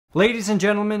Ladies and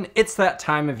gentlemen, it's that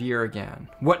time of year again.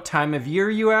 What time of year,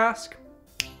 you ask?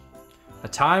 A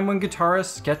time when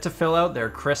guitarists get to fill out their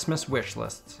Christmas wish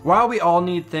lists. While we all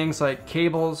need things like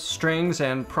cables, strings,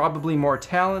 and probably more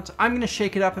talent, I'm gonna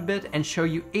shake it up a bit and show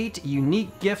you 8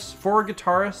 unique gifts for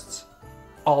guitarists,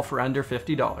 all for under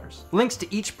 $50. Links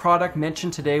to each product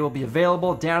mentioned today will be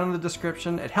available down in the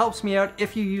description. It helps me out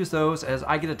if you use those, as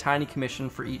I get a tiny commission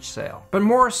for each sale. But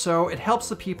more so, it helps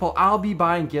the people I'll be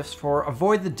buying gifts for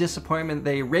avoid the disappointment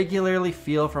they regularly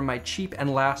feel from my cheap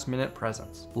and last minute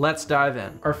presents. Let's dive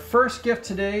in. Our first gift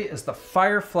today is the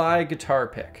Firefly guitar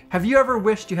pick. Have you ever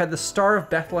wished you had the Star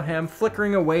of Bethlehem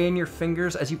flickering away in your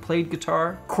fingers as you played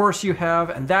guitar? Of course you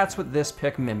have, and that's what this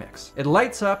pick mimics. It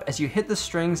lights up as you hit the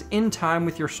strings in time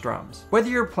with your strums. Whether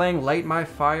you're playing Light My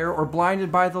Fire or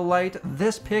Blinded by the Light,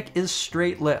 this pick is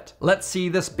straight lit. Let's see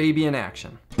this baby in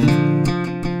action.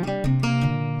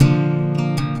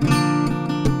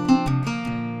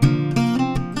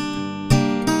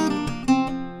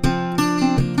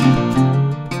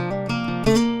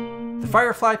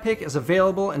 Firefly pick is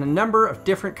available in a number of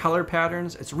different color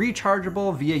patterns. It's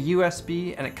rechargeable via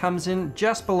USB and it comes in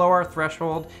just below our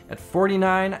threshold at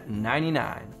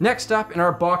 $49.99. Next up in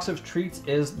our box of treats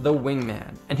is the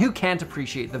Wingman. And who can't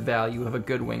appreciate the value of a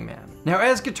good wingman? Now,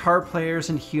 as guitar players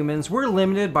and humans, we're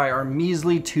limited by our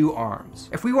measly 2 arms.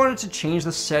 If we wanted to change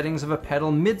the settings of a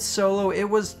pedal mid-solo, it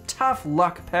was tough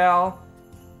luck, pal.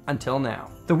 Until now.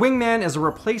 The Wingman is a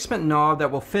replacement knob that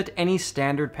will fit any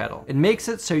standard pedal. It makes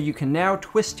it so you can now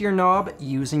twist your knob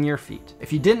using your feet.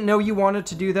 If you didn't know you wanted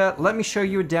to do that, let me show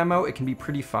you a demo. It can be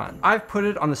pretty fun. I've put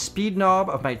it on the speed knob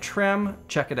of my Trem.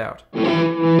 Check it out.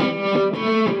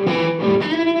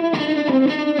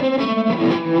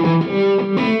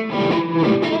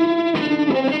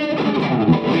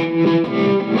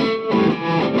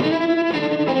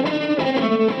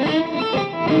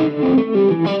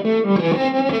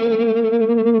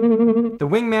 The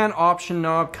Wingman option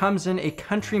knob comes in a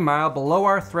country mile below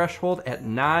our threshold at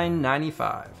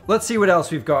 $9.95. Let's see what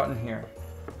else we've got in here.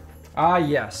 Ah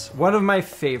yes, one of my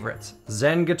favorites,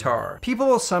 Zen guitar. People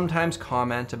will sometimes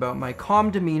comment about my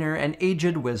calm demeanor and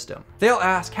aged wisdom. They'll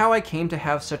ask how I came to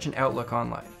have such an outlook on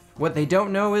life. What they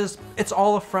don't know is, it's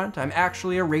all a front. I'm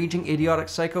actually a raging idiotic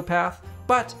psychopath,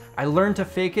 but I learned to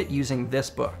fake it using this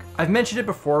book. I've mentioned it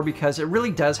before because it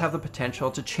really does have the potential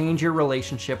to change your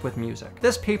relationship with music.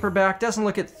 This paperback doesn't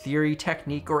look at theory,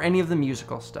 technique, or any of the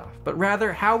musical stuff, but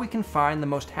rather how we can find the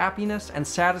most happiness and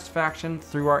satisfaction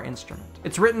through our instrument.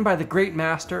 It's written by the great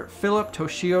master, Philip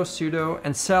Toshio Sudo,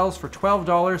 and sells for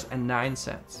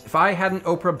 $12.09. If I had an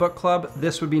Oprah book club,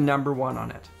 this would be #1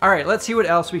 on it. All right, let's see what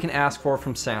else we can ask for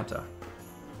from Santa.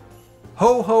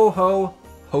 Ho, ho, ho.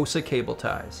 Hosa cable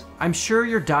ties. I'm sure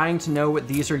you're dying to know what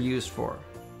these are used for.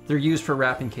 They're used for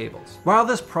wrapping cables. While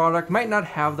this product might not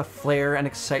have the flair and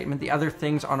excitement the other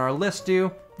things on our list do,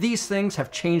 these things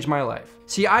have changed my life.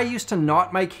 See, I used to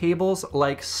knot my cables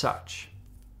like such.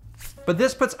 But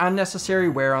this puts unnecessary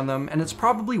wear on them, and it's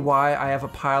probably why I have a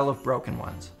pile of broken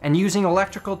ones. And using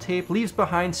electrical tape leaves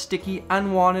behind sticky,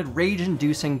 unwanted,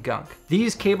 rage-inducing gunk.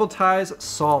 These cable ties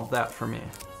solved that for me.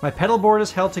 My pedal board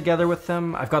is held together with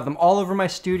them, I've got them all over my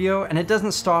studio, and it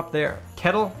doesn't stop there.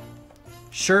 Kettle,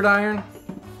 shirt iron,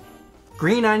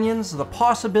 green onions, the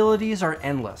possibilities are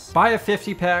endless. Buy a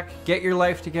 50-pack, get your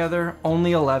life together,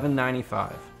 only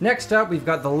 $11.95. Next up, we've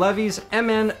got the Levy's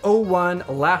MN01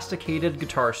 elasticated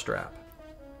guitar strap.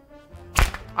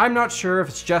 I'm not sure if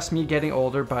it's just me getting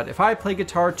older, but if I play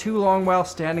guitar too long while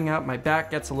standing up, my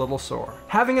back gets a little sore.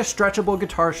 Having a stretchable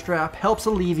guitar strap helps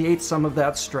alleviate some of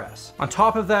that stress. On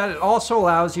top of that, it also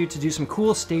allows you to do some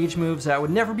cool stage moves that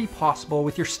would never be possible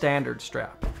with your standard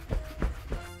strap.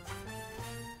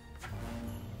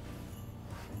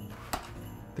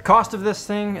 The cost of this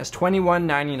thing is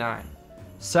 $21.99.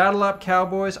 Saddle up,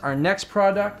 cowboys. Our next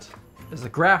product is the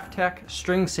Graphtec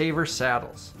String Saver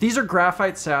saddles. These are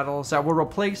graphite saddles that will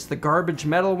replace the garbage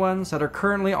metal ones that are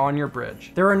currently on your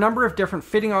bridge. There are a number of different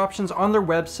fitting options on their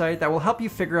website that will help you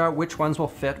figure out which ones will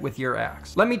fit with your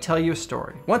axe. Let me tell you a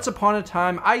story. Once upon a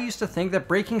time, I used to think that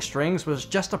breaking strings was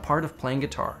just a part of playing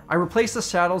guitar. I replaced the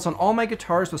saddles on all my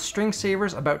guitars with string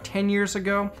savers about 10 years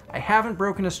ago. I haven't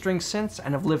broken a string since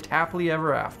and have lived happily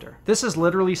ever after. This has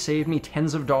literally saved me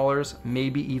tens of dollars,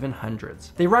 maybe even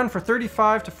hundreds. They run for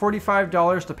 $35 to $45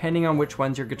 depending on which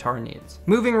ones your guitar needs.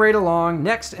 Moving right along,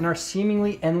 next in our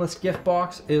seemingly endless gift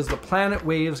box is the Planet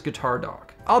Waves guitar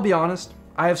dock. I'll be honest,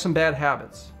 I have some bad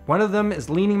habits. One of them is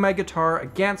leaning my guitar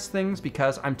against things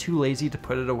because I'm too lazy to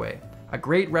put it away. A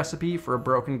great recipe for a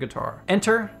broken guitar.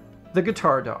 Enter the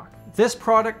guitar dock. This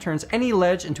product turns any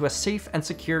ledge into a safe and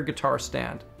secure guitar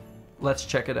stand. Let's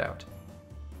check it out.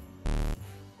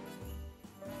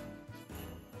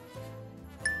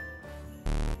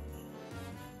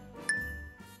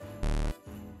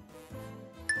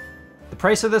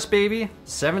 price of this baby,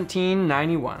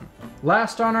 $17.91.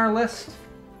 Last on our list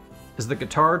is the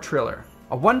Guitar Triller,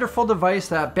 a wonderful device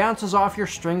that bounces off your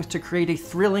strings to create a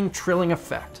thrilling, trilling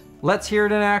effect. Let's hear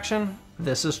it in action.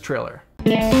 This is Triller.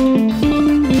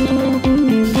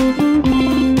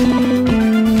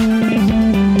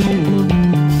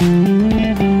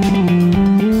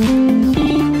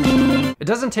 It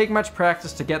doesn't take much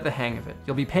practice to get the hang of it.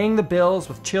 You'll be paying the bills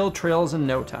with chill trills in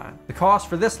no time. The cost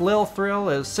for this lil thrill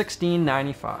is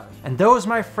 $16.95. And those,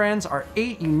 my friends, are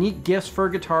 8 unique gifts for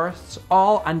guitarists,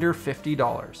 all under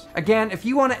 $50. Again, if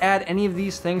you want to add any of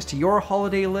these things to your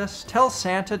holiday list, tell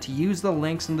Santa to use the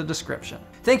links in the description.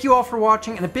 Thank you all for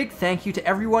watching, and a big thank you to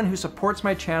everyone who supports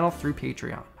my channel through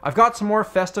Patreon. I've got some more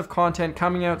festive content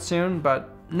coming out soon, but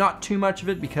not too much of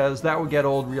it because that will get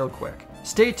old real quick.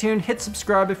 Stay tuned, hit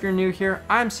subscribe if you're new here.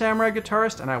 I'm Samurai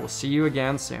Guitarist, and I will see you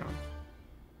again soon.